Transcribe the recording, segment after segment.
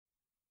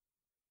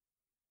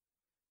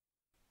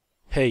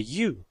Hey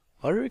you!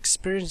 Are you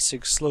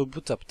experiencing slow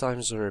boot up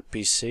times on your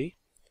PC?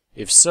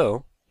 If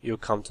so, you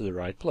come to the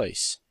right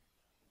place.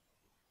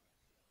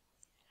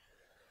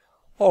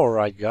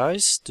 Alright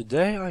guys,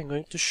 today I'm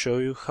going to show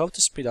you how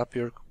to speed up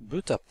your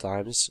boot up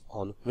times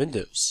on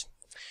Windows.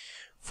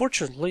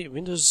 Fortunately,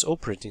 Windows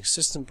operating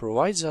system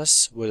provides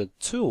us with a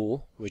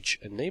tool which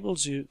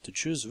enables you to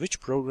choose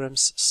which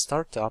programs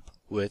start up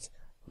with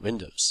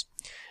Windows.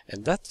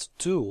 And that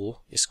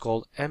tool is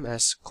called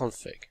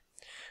MSConfig.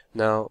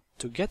 Now,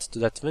 to get to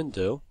that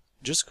window,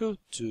 just go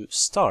to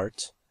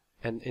Start,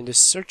 and in the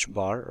search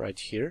bar right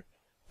here,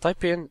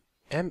 type in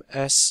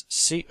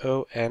MSConfig,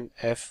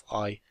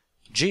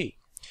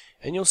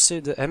 and you'll see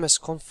the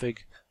MSConfig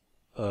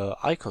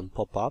icon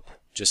pop up.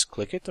 Just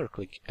click it or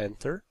click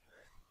Enter,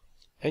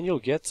 and you'll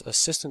get a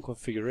system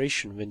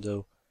configuration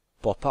window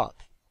pop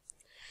up.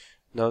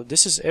 Now,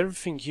 this is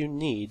everything you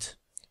need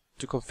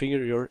to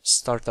configure your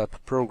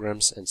startup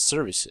programs and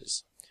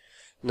services.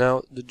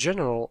 Now, the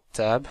General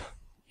tab,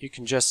 you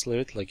can just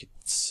leave it like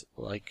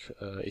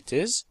it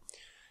is.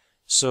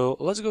 So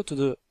let's go to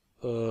the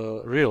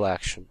real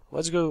action.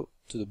 Let's go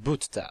to the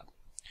Boot tab.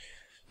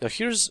 Now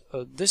here's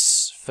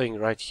this thing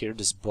right here.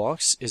 This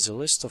box is a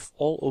list of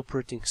all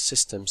operating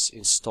systems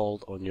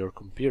installed on your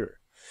computer.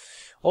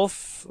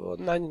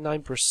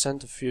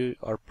 99% of you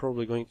are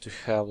probably going to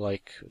have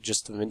like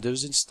just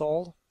Windows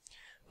installed,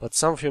 but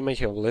some of you may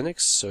have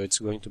Linux, so it's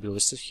going to be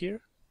listed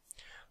here.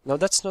 Now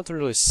that's not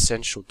really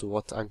essential to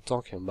what I'm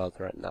talking about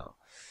right now.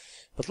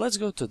 But let's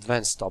go to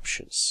Advanced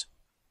Options.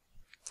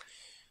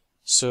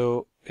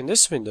 So in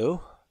this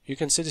window, you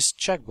can see this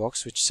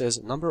checkbox which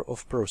says number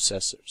of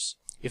processors.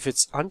 If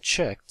it's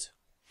unchecked,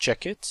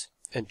 check it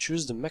and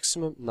choose the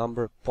maximum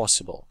number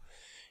possible.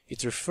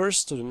 It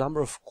refers to the number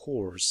of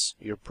cores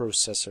your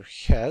processor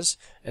has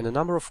and the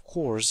number of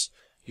cores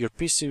your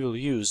PC will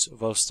use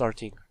while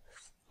starting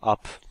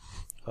up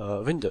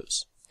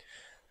Windows.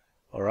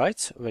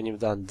 Alright, when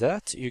you've done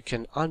that, you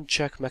can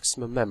uncheck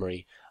maximum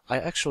memory. I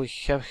actually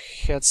have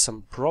had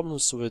some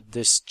problems with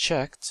this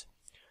checked,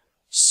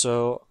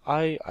 so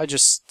I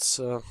just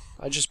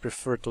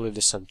prefer to leave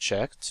this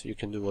unchecked. You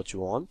can do what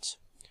you want.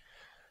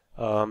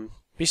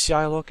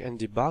 PCI lock and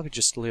debug,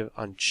 just leave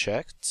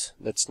unchecked.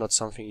 That's not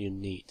something you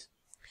need.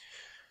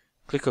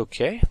 Click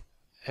OK,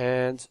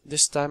 and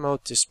this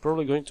timeout is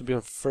probably going to be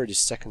on 30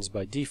 seconds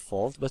by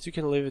default, but you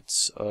can leave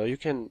it. You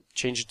can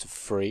change it to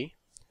free.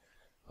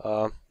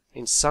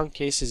 In some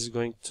cases, it's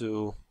going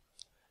to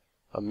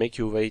make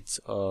you wait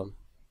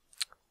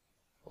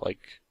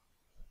like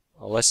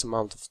a less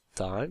amount of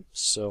time.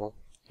 So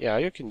yeah,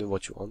 you can do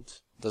what you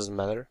want, doesn't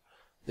matter.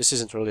 This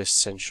isn't really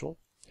essential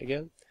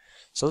again.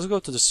 So let's go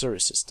to the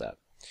Services tab.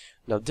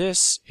 Now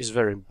this is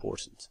very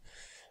important.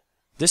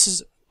 This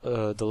is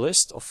the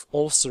list of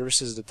all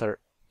services that are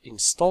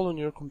installed on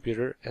your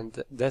computer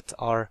and that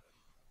are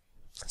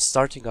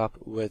starting up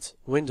with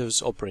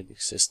Windows operating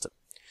system.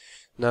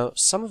 Now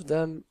some of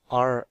them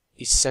are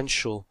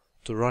essential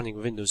to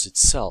running Windows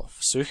itself,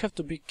 so you have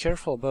to be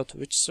careful about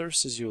which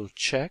services you will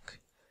check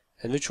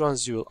and which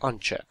ones you will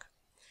uncheck.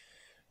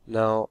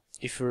 Now,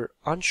 if you're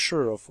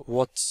unsure of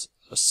what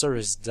a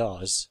service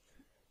does,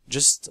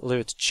 just leave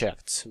it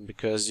checked,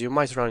 because you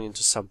might run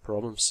into some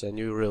problems and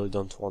you really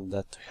don't want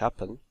that to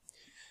happen.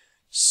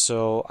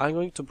 So I'm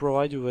going to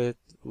provide you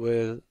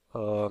with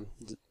a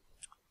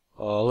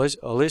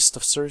list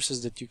of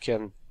services that you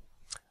can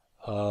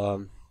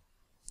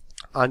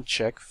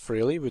uncheck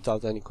freely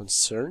without any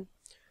concern.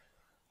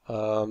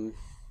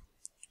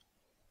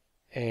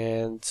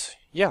 And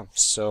yeah,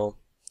 so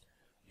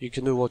you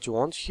can do what you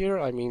want here.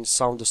 I mean,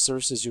 some of the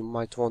services you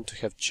might want to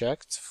have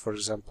checked, for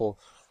example,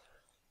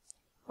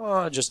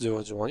 just do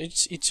what you want.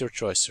 It's your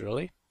choice,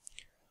 really.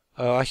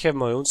 I have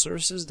my own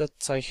services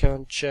that I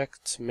haven't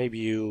checked. Maybe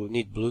you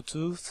need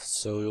Bluetooth,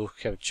 so you'll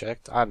have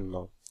checked. I don't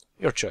know.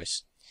 Your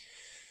choice.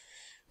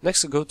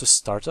 Next, go to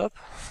Startup,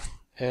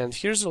 and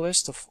here's a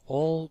list of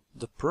all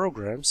the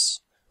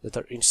programs that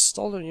are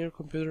installed on your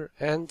computer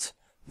and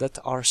that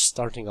are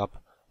starting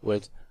up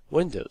with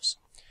Windows.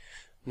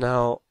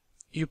 Now,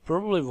 you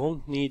probably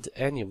won't need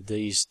any of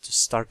these to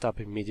start up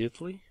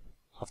immediately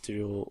after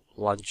you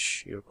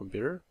launch your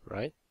computer,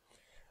 right?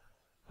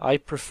 I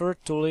prefer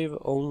to leave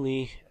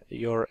only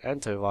your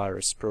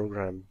antivirus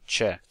program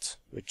checked,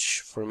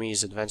 which for me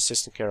is Advanced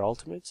System Care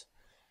Ultimate,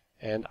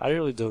 and I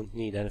really don't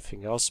need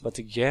anything else. But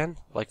again,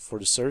 like for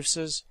the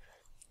services,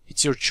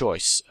 it's your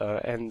choice.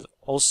 And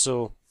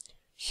also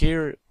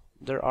here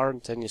there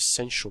aren't any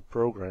essential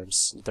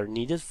programs that are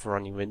needed for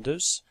running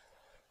Windows,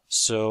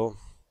 so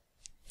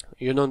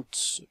you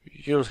don't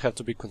have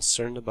to be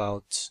concerned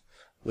about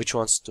which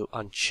ones to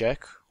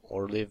uncheck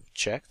or leave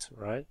checked,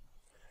 right?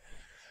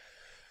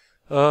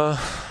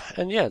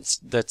 And yeah,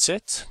 that's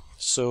it.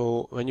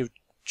 So when you've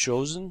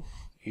chosen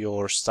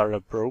your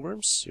startup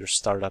programs, your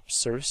startup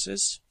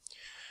services,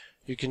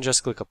 you can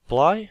just click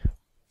Apply,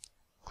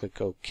 click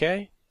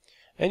OK,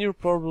 and you are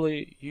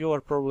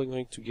probably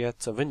going to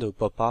get a window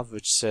pop up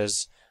which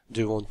says,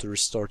 do you want to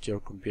restart your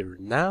computer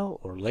now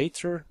or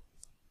later?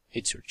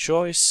 It's your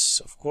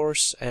choice, of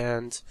course,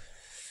 and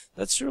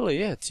that's really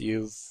it.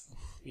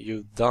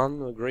 You've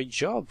done a great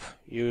job.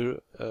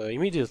 You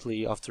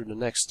immediately after the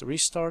next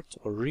restart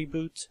or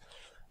reboot,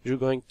 you're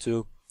going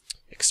to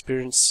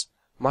experience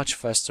much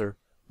faster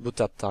boot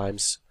up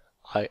times,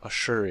 I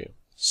assure you.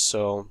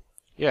 So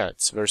yeah,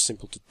 it's a very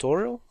simple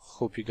tutorial.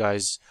 Hope you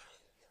guys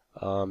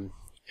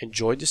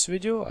enjoyed this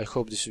video. I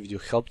hope this video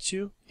helped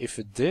you. If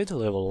it did,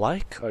 leave a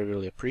like. I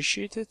really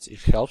appreciate it.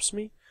 It helps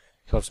me.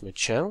 It helps my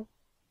channel.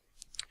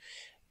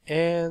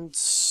 And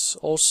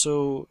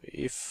also,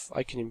 if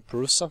I can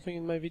improve something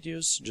in my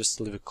videos,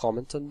 just leave a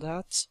comment on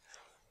that.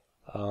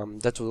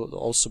 That would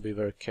also be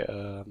very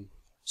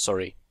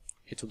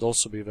it would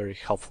also be very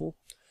helpful.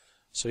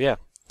 So yeah,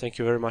 thank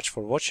you very much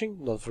for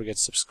watching. Don't forget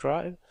to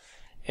subscribe,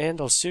 and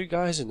I'll see you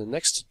guys in the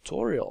next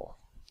tutorial.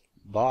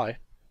 Bye.